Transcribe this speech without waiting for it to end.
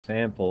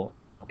example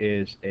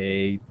is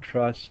a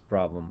truss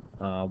problem.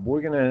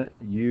 We're going to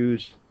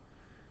use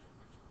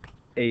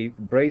a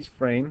brace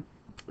frame.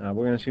 We're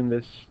going to assume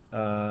this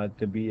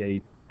to be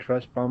a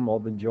truss problem. All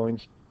the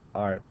joints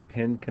are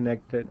pin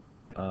connected,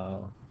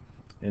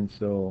 and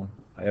so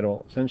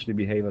it'll essentially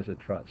behave as a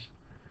truss.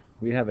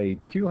 We have a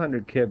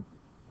 200 kip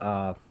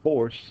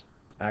force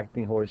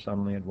acting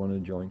horizontally at one of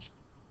the joints.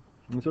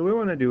 And so what we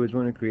want to do is we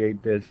want to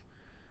create this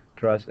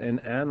truss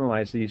and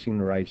analyze it using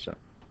RISA.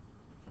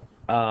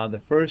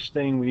 The first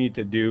thing we need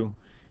to do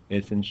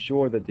is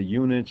ensure that the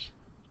units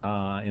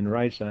in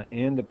RISA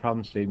and the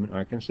problem statement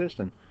are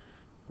consistent.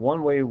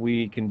 One way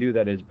we can do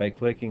that is by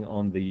clicking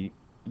on the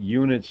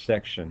units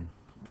section.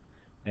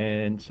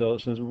 And so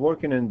since we're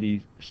working in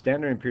the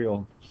standard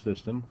imperial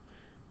system,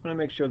 I'm going to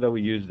make sure that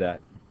we use that.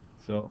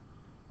 So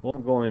we'll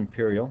go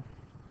imperial.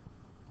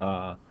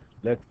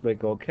 Let's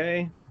click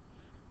OK.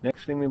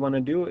 Next thing we want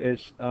to do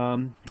is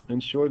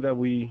ensure that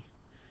we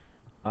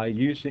are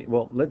using,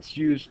 well, let's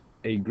use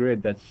a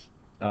grid that's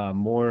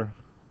more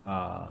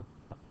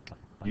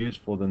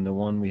useful than the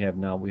one we have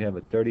now. We have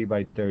a 30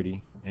 by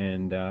 30,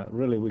 and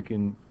really we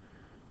can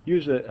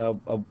use a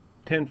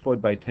 10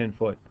 foot by 10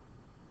 foot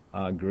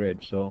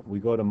grid. So we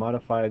go to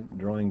modified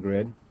drawing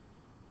grid,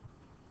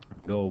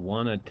 go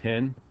 1 at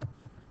 10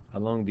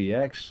 along the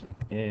X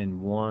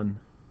and 1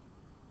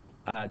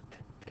 at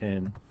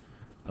 10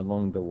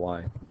 along the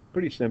Y.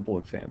 Pretty simple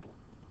example.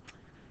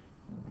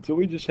 So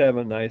we just have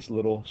a nice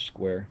little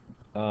square.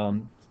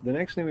 The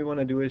next thing we want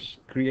to do is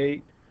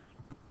create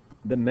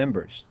the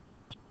members.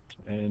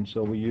 And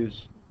so we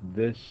use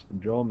this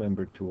draw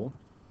member tool.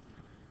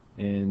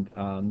 And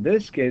in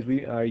this case,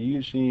 we are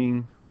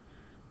using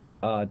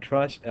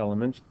truss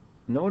elements.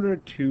 In order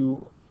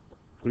to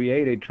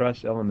create a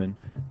truss element,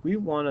 we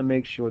want to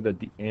make sure that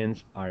the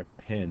ends are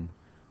pinned.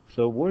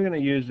 So we're going to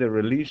use the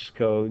release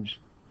codes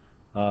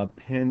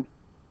pin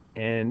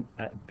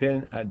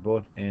at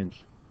both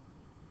ends.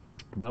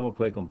 Double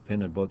click on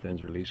pin at both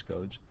ends release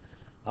codes.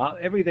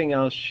 Everything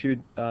else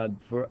should,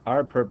 for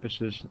our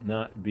purposes,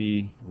 not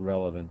be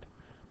relevant.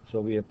 So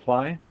we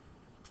apply,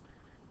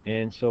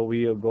 and so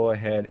we'll go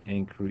ahead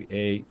and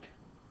create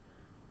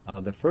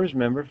the first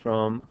member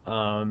from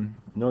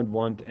node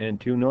 1 and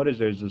 2. Notice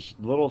there's this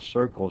little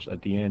circles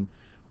at the end,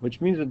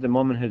 which means that the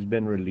moment has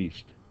been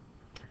released.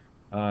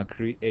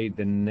 Create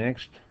the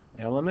next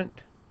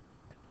element,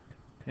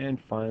 and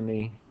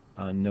finally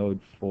node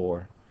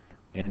 4,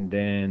 and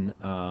then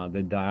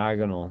the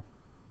diagonal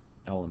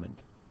element.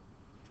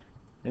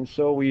 And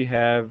so we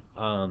have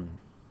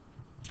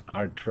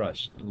our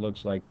truss. It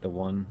looks like the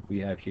one we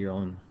have here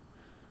on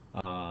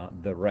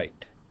the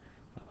right.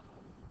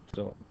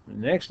 So the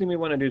next thing we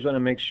want to do is want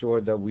to make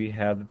sure that we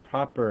have the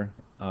proper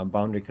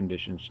boundary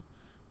conditions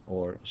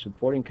or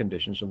supporting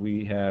conditions. So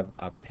we have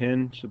a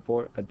pin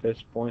support at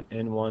this point,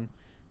 N1,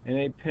 and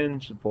a pin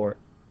support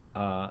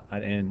at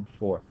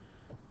N4.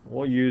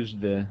 We'll use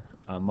the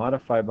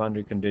modify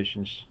boundary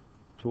conditions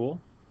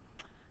tool,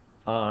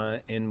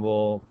 and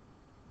we'll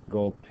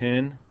go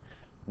pin.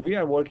 We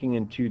are working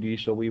in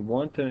 2D, so we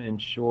want to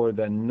ensure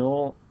that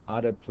no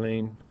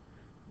out-of-plane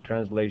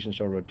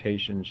translations or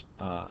rotations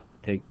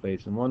take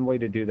place. And one way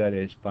to do that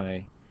is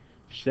by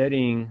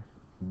setting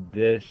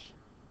this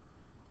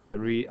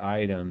 3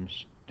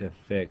 items to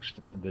fixed: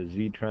 the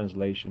Z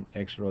translation,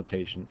 X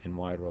rotation, and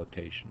Y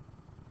rotation.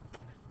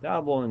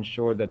 That will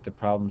ensure that the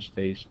problem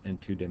stays in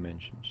 2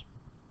 dimensions.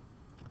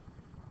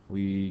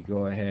 We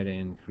go ahead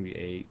and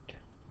create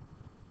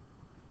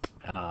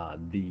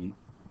the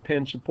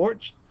pin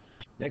supports.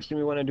 Next thing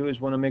we want to do is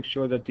want to make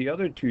sure that the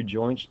other 2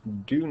 joints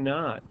do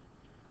not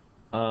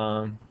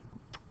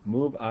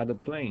move out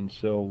of plane.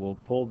 So we'll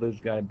pull this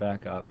guy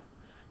back up.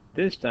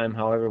 This time,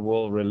 however,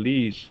 we'll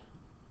release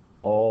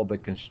all the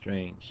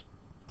constraints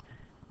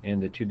in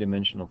the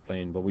 2-dimensional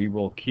plane, but we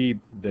will keep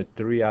the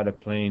 3 out of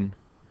plane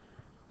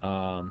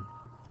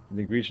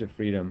degrees of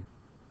freedom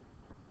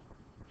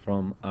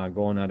from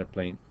going out of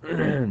plane.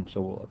 So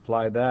we'll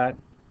apply that,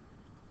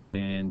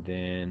 and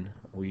then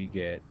we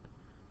get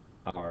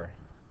our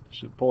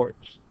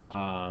supports,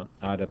 out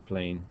of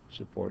plane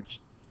supports.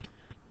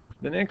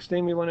 The next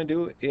thing we want to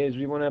do is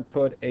we want to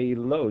put a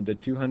load, the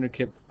 200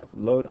 kip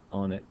load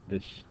on it.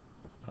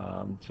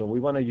 So we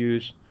want to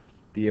use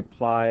the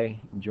apply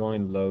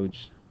join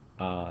loads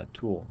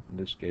tool in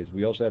this case.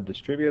 We also have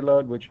distributed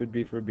load, which would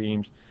be for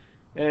beams,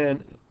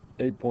 and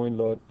a point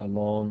load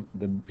along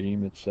the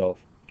beam itself,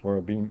 or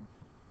a beam.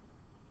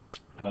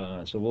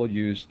 So we'll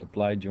use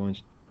apply join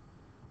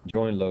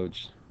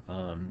loads.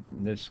 In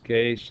this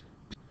case,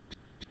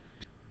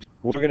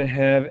 we're going to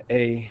have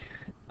a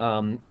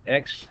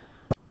X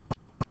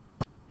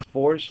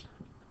force,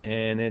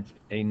 and it's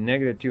a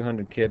negative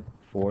 200 kip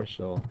force,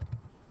 so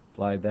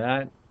apply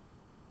that.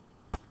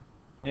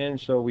 And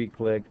so we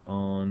click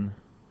on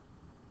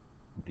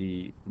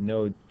the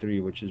node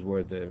 3, which is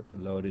where the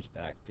load is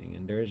acting,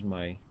 and there's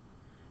my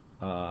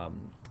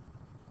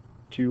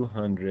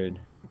 200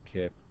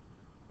 kip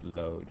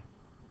load.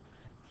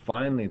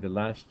 Finally, the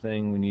last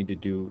thing we need to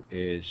do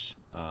is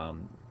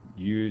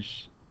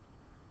use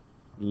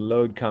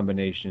load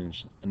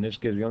combinations. In this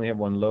case, we only have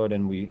one load,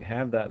 and we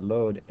have that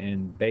load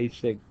in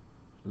basic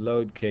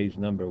load case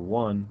number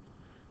 1.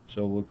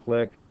 So we'll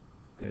click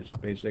this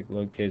basic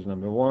load case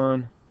number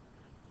 1.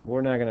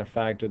 We're not going to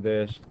factor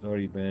this. It's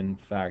already been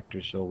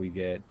factored, so we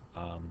get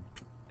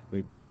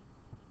we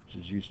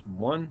just use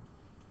 1.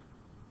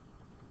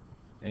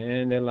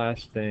 And the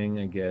last thing,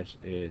 I guess,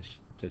 is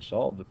to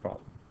solve the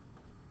problem.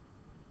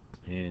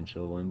 And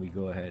so when we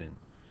go ahead and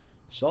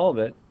solve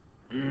it,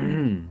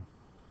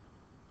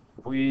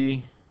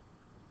 we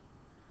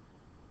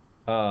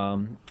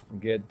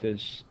get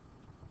this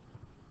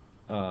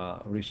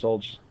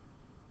results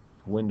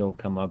window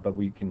come up, but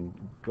we can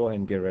go ahead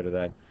and get rid of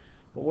that.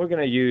 What we're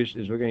going to use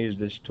is we're going to use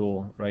this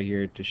tool right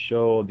here to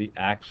show the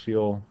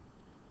axial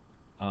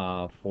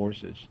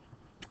forces.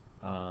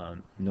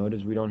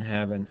 Notice we don't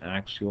have an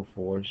axial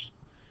force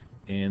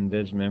in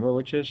this member,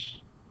 which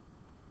is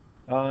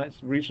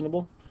it's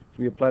reasonable. If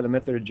we apply the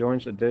method of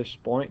joints at this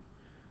point,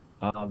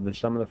 the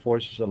sum of the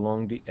forces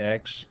along the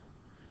X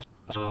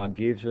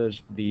gives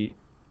us the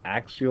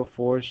axial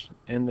force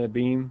in the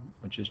beam,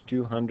 which is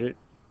 200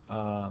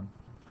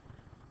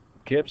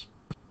 kips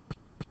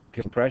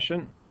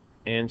compression.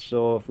 And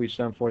so if we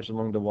sum force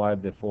along the Y,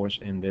 the force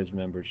in this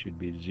member should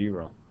be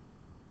 0.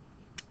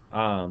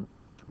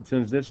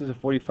 Since this is a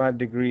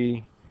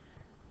 45-degree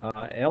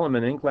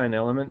element, inclined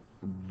element,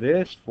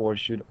 this force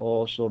should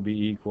also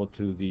be equal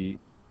to the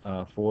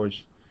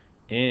force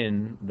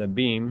in the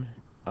beam,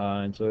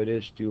 and so it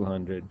is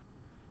 200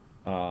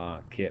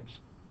 kips.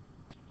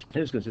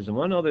 This is consistent.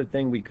 One other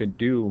thing we could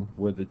do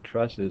with the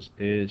trusses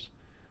is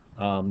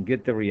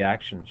get the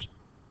reactions.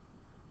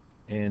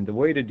 And the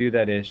way to do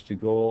that is to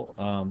go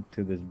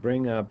to this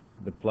bring up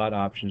the plot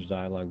options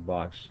dialog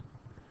box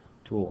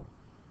tool.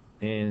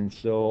 And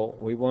so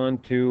we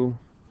want to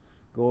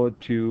go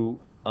to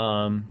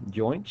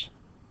joints.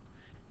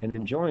 And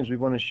in joints, we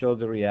want to show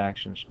the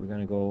reactions. We're going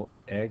to go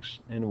X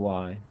and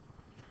Y.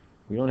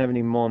 We don't have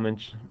any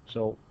moments,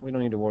 so we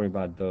don't need to worry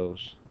about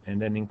those.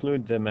 And then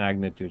include the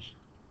magnitudes.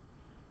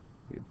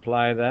 We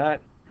apply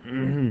that.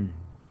 And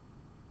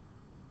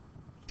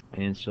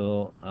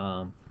so,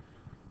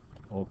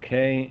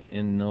 okay,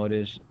 and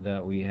notice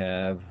that we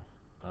have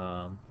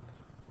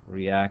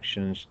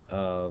reactions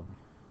of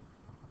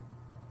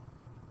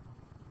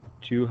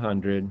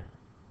 200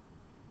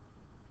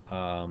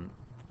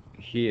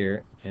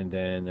 here, and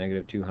then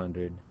negative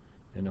 200,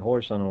 and the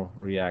horizontal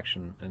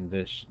reaction in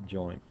this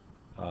joint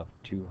of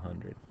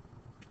 200.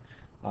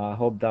 I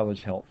hope that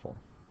was helpful.